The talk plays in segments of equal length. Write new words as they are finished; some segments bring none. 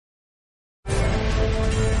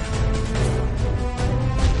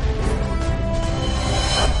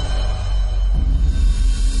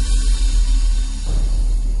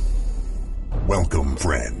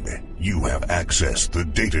You have accessed the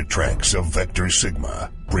data tracks of Vector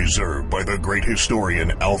Sigma, preserved by the great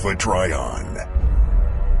historian Alpha Trion.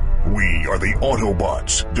 We are the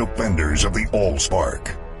Autobots, defenders of the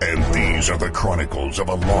Allspark, and these are the chronicles of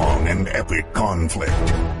a long and epic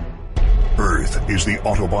conflict. Earth is the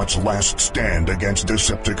Autobots' last stand against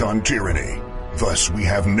Decepticon tyranny. Thus we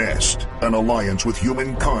have Nest, an alliance with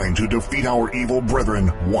humankind to defeat our evil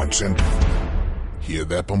brethren once and... Hear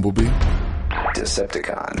that, Bumblebee?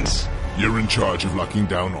 Decepticons. You're in charge of locking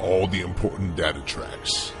down all the important data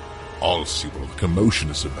tracks. I'll see what the commotion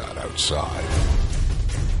is about outside.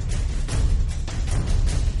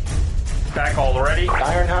 Back already?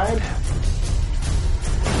 Ironhide?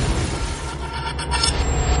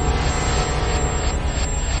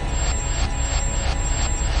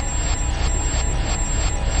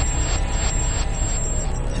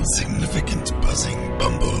 Insignificant buzzing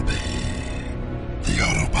Bumblebee. The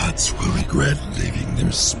Autobots will regret leaving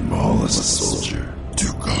their smallest soldier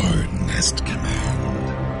to guard Nest Command.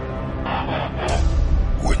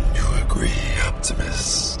 Wouldn't you agree,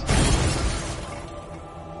 Optimus?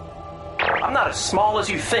 I'm not as small as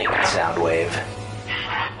you think, Soundwave.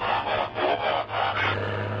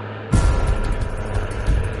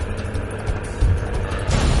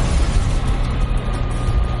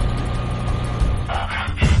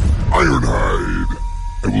 Ironhide!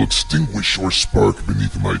 I will extinguish your spark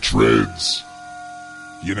beneath my treads.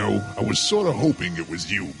 You know, I was sort of hoping it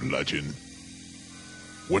was you, Bludgeon.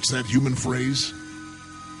 What's that human phrase?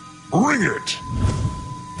 Bring it!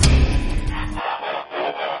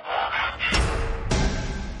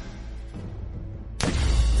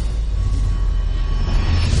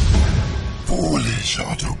 Foolish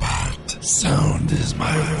Autobot. Sound is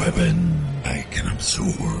my weapon. I can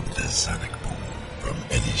absorb the sonic boom from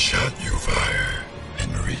any shot you fire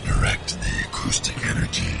and redirect the acoustic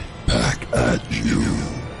energy back at you.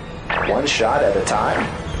 One shot at a time?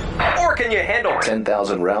 Or can you handle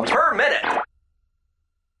 10,000 rounds per minute?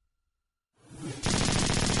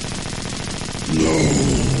 No.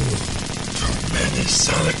 Too many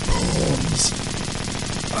sonic booms.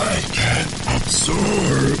 I can't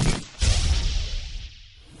absorb.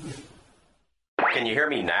 Can you hear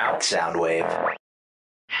me now? Soundwave.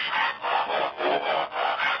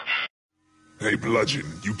 Hey, Bludgeon,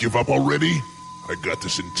 you give up already? I got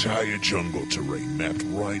this entire jungle terrain mapped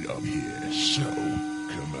right up here, so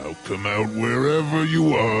come out wherever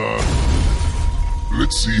you are.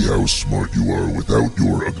 Let's see how smart you are without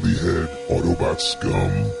your ugly head, Autobot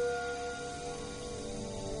scum.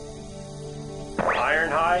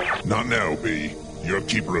 Ironhide? Not now, B. You're a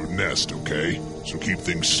keeper of Nest, okay? So keep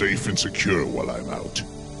things safe and secure while I'm out.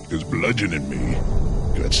 Because Bludgeon and me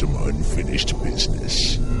got some unfinished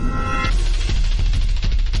business.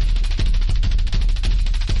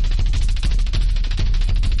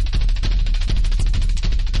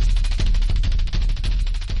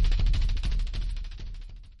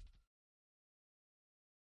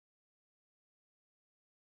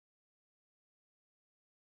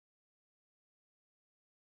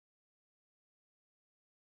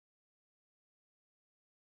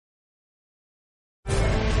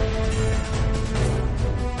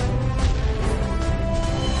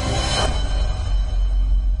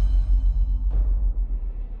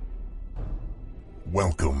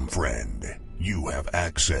 Welcome, friend. You have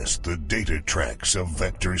accessed the data tracks of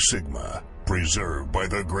Vector Sigma, preserved by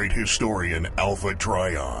the great historian Alpha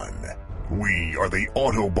Trion. We are the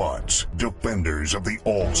Autobots, defenders of the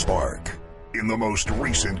Allspark. In the most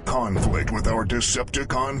recent conflict with our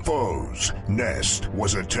Decepticon foes, Nest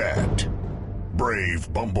was attacked.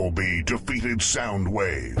 Brave Bumblebee defeated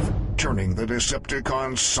Soundwave, turning the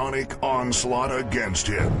Decepticon's sonic onslaught against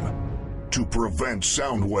him. To prevent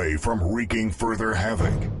Soundwave from wreaking further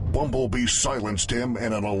havoc, Bumblebee silenced him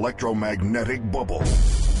in an electromagnetic bubble.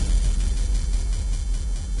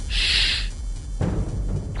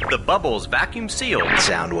 The bubble's vacuum sealed.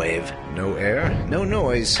 Soundwave. No air, no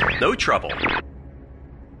noise. No trouble.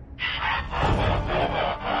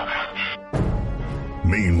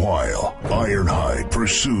 Meanwhile, Ironhide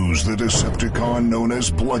pursues the Decepticon known as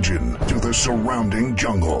Bludgeon to the surrounding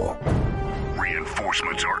jungle.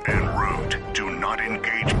 Reinforcements are en route. Do not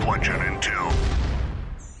engage Bludgeon until...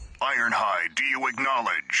 Ironhide, do you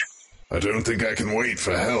acknowledge? I don't think I can wait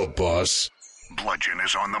for help, boss. Bludgeon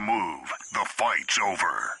is on the move. The fight's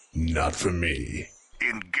over. Not for me.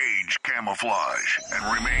 Engage camouflage and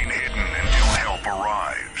remain hidden until help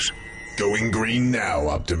arrives. Going green now,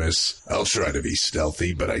 Optimus. I'll try to be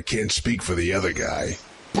stealthy, but I can't speak for the other guy.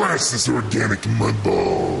 Blast this organic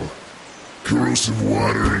mudball. Corrosive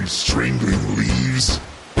water and strangling leaves.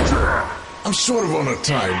 I'm sort of on a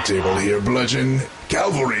timetable here, Bludgeon.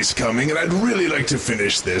 Cavalry's coming, and I'd really like to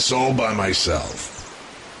finish this all by myself.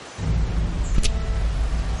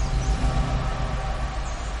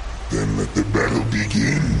 Then let the battle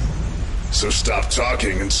begin. So stop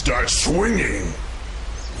talking and start swinging.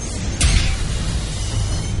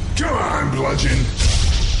 Come on, Bludgeon.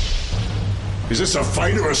 Is this a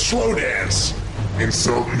fight or a slow dance?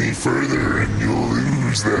 Insult me further and you'll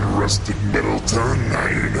lose that rusted metal tongue,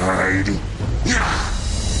 Ironhide.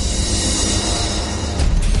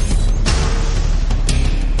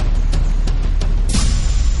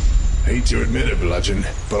 Hate to admit it, Bludgeon,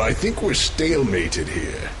 but I think we're stalemated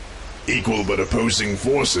here. Equal but opposing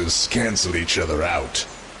forces cancel each other out.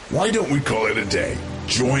 Why don't we call it a day?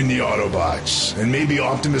 Join the Autobots, and maybe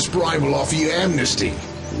Optimus Prime will offer you amnesty.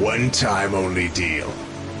 One-time only deal.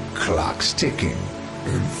 Clock's ticking.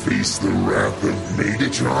 And face the wrath of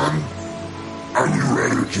Megatron? I would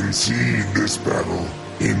rather concede this battle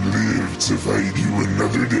and live to fight you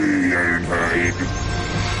another day, Ironhide.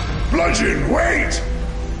 Bludgeon, wait!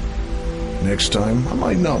 Next time, I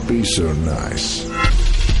might not be so nice.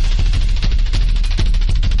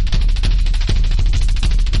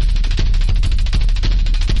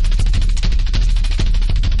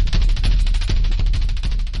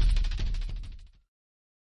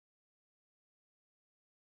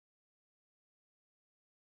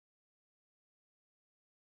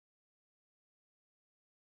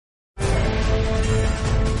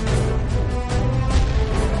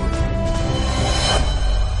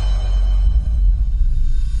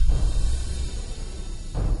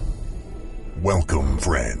 Welcome,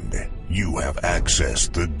 friend. You have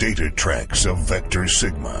accessed the data tracks of Vector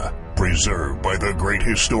Sigma, preserved by the great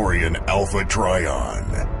historian Alpha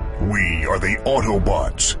Trion. We are the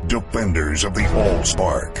Autobots, defenders of the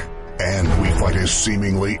Allspark, and we fight a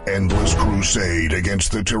seemingly endless crusade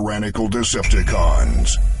against the tyrannical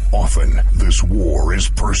Decepticons. Often, this war is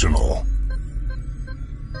personal.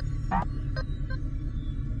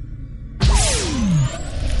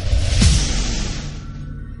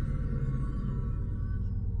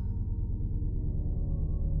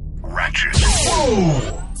 Ratchet.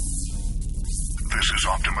 Whoa! This is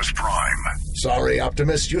Optimus Prime. Sorry,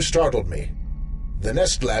 Optimus, you startled me. The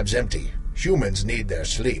nest lab's empty. Humans need their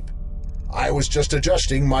sleep. I was just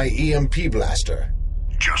adjusting my EMP blaster.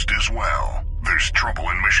 Just as well. There's trouble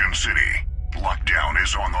in Mission City. Lockdown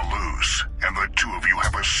is on the loose, and the two of you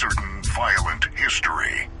have a certain violent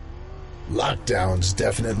history. Lockdown's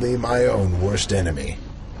definitely my own worst enemy.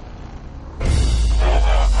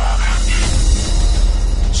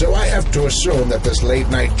 So I have to assume that this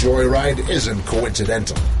late-night joyride isn't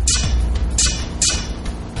coincidental.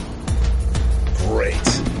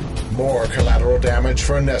 Great. More collateral damage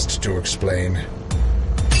for Nest to explain.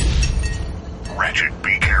 Ratchet,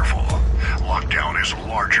 be careful. Lockdown is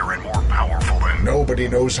larger and more powerful than... Nobody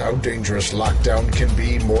knows how dangerous Lockdown can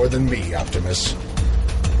be more than me, Optimus.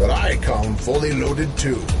 But I come fully loaded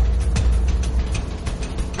too.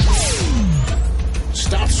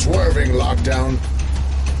 Stop swerving, Lockdown.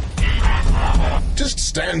 Just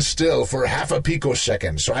stand still for half a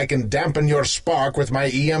picosecond so I can dampen your spark with my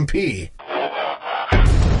EMP.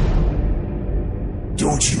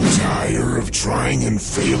 Don't you tire of trying and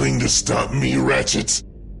failing to stop me, Ratchet?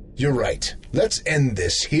 You're right. Let's end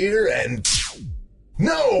this here and...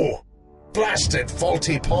 No! Blast it,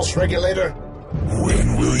 faulty pulse regulator!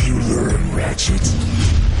 When will you learn, Ratchet?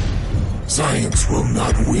 Science will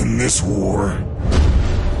not win this war.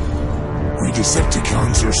 We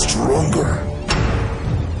Decepticons are stronger.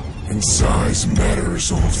 And size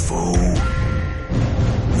matters, old foe.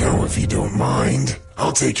 Now, if you don't mind,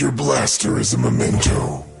 I'll take your blaster as a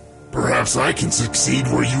memento. Perhaps I can succeed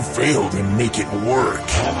where you failed and make it work.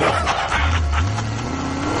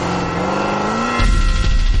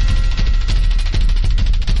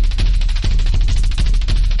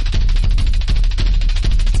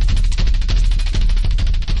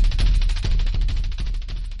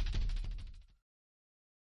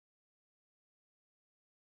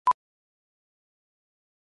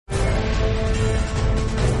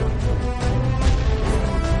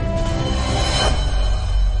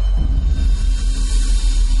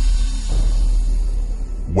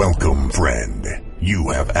 Welcome, friend. You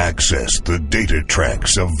have accessed the data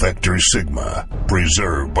tracks of Vector Sigma,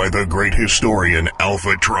 preserved by the great historian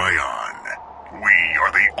Alpha Trion. We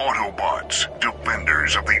are the Autobots,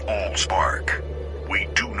 defenders of the Allspark. We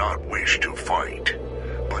do not wish to fight,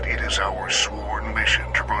 but it is our sworn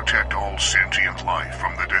mission to protect all sentient life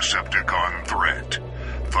from the Decepticon threat.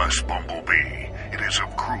 Thus, Bumblebee, it is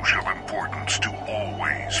of crucial importance to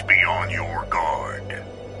always be on your guard.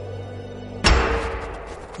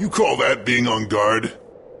 You call that being on guard?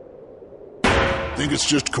 Think it's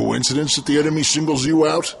just coincidence that the enemy singles you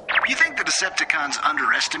out? You think the Decepticons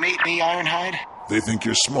underestimate me, Ironhide? They think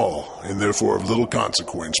you're small, and therefore of little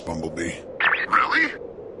consequence, Bumblebee. Really?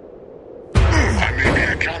 I may be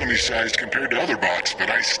economy-sized compared to other bots, but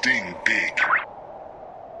I sting big.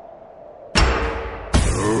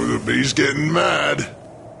 Oh, the bee's getting mad.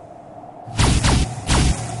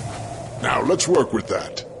 Now, let's work with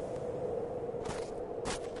that.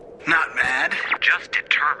 Not mad. Just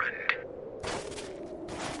determined.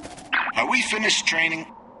 Are we finished training?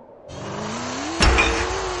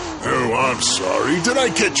 Oh, I'm sorry. Did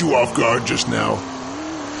I catch you off guard just now?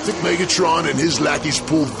 Think Megatron and his lackeys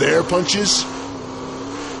pulled their punches? Okay,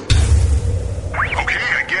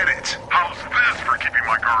 I get it. How's this for keeping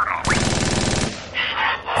my guard up?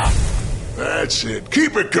 That's it.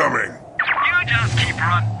 Keep it coming. You just keep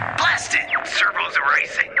running. Blast it! Servos are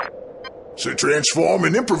racing. So transform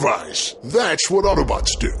and improvise. That's what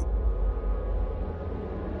Autobots do.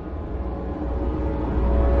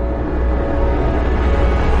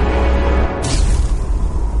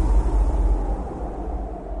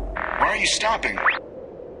 Why are you stopping?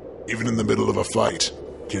 Even in the middle of a fight,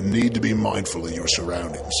 you need to be mindful of your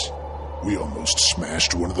surroundings. We almost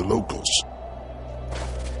smashed one of the locals.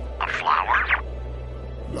 A flower?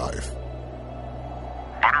 Life.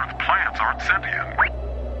 But Earth plants aren't sentient.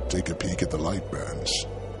 Take a peek at the light bands.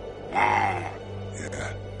 Whoa.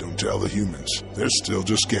 Yeah, don't tell the humans. They're still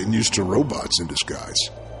just getting used to robots in disguise.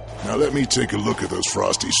 Now let me take a look at those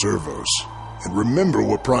frosty servos. And remember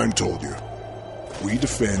what Prime told you. We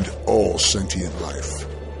defend all sentient life.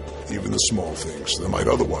 Even the small things that might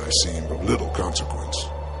otherwise seem of little consequence.